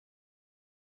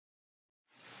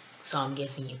So I'm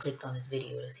guessing you clicked on this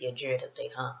video to see a dread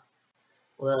update, huh?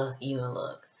 Well, you in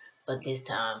luck. But this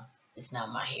time, it's not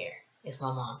my hair. It's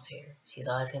my mom's hair. She's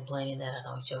always complaining that I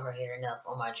don't show her hair enough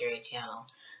on my dread channel.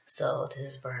 So this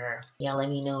is for her. Y'all let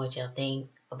me know what y'all think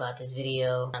about this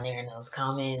video down there in those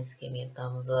comments. Give me a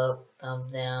thumbs up,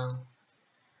 thumbs down.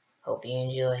 Hope you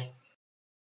enjoy.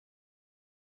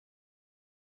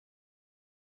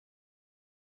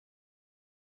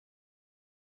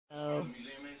 So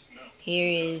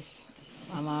here is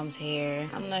my mom's hair.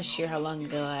 I'm not sure how long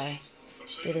ago I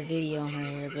did a video on her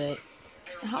hair,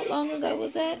 but how long ago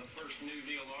was that?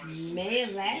 May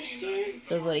of last year.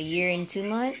 It was what, a year and 2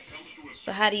 months?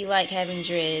 So how do you like having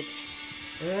dreads?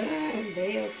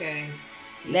 They okay.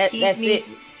 That's it.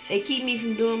 They keep me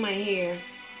from doing my hair.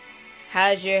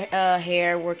 How's your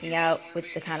hair working out with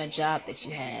the kind of job that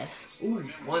you have? Ooh,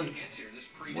 wonderful.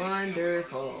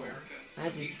 Wonderful. I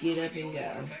just get up and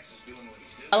go.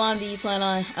 How long do you plan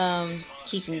on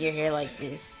keeping your hair like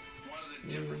this?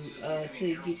 Till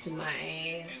you get to my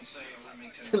ass.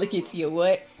 Till it gets to your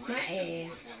what? My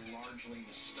ass.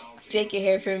 Shake your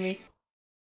hair for me.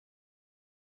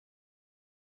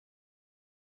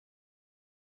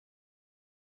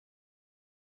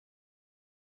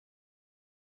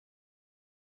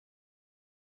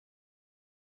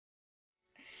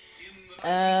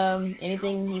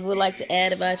 Anything you would like to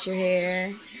add about your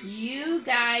hair? You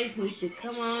guys need to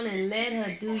come on and let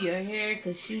her do your hair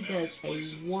because she does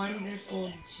a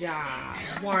wonderful job.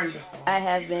 Wonderful. I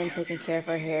have been taking care of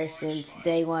her hair since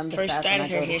day one. First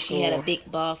started her hair, she had a big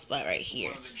bald spot right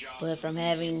here. But from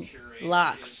having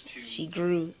locks, she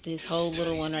grew this whole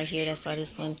little one right here. That's why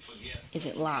this one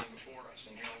isn't locked.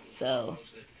 So,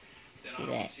 see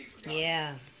that?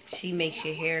 Yeah, she makes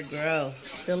your hair grow.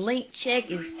 The link check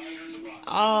is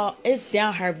it's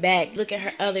down her back. Look at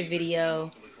her other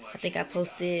video. I think I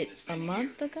posted a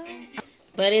month ago.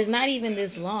 But it's not even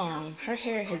this long. Her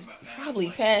hair has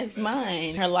probably passed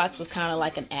mine. Her locks was kind of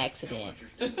like an accident.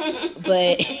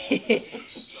 But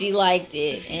she liked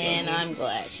it, and I'm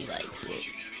glad she likes it.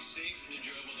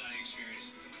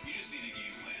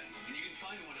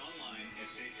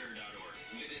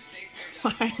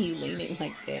 Why are you leaning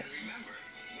like that?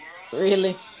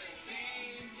 Really?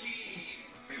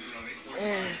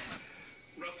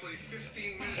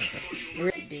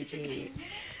 Really big head.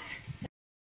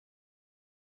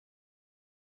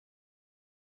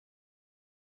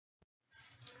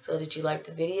 So did you like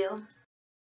the video?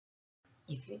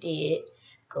 If you did,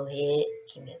 go ahead,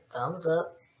 give me a thumbs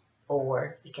up,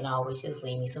 or you can always just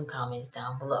leave me some comments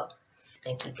down below.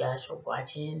 Thank you guys for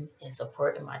watching and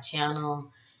supporting my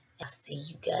channel. I'll see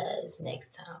you guys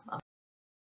next time.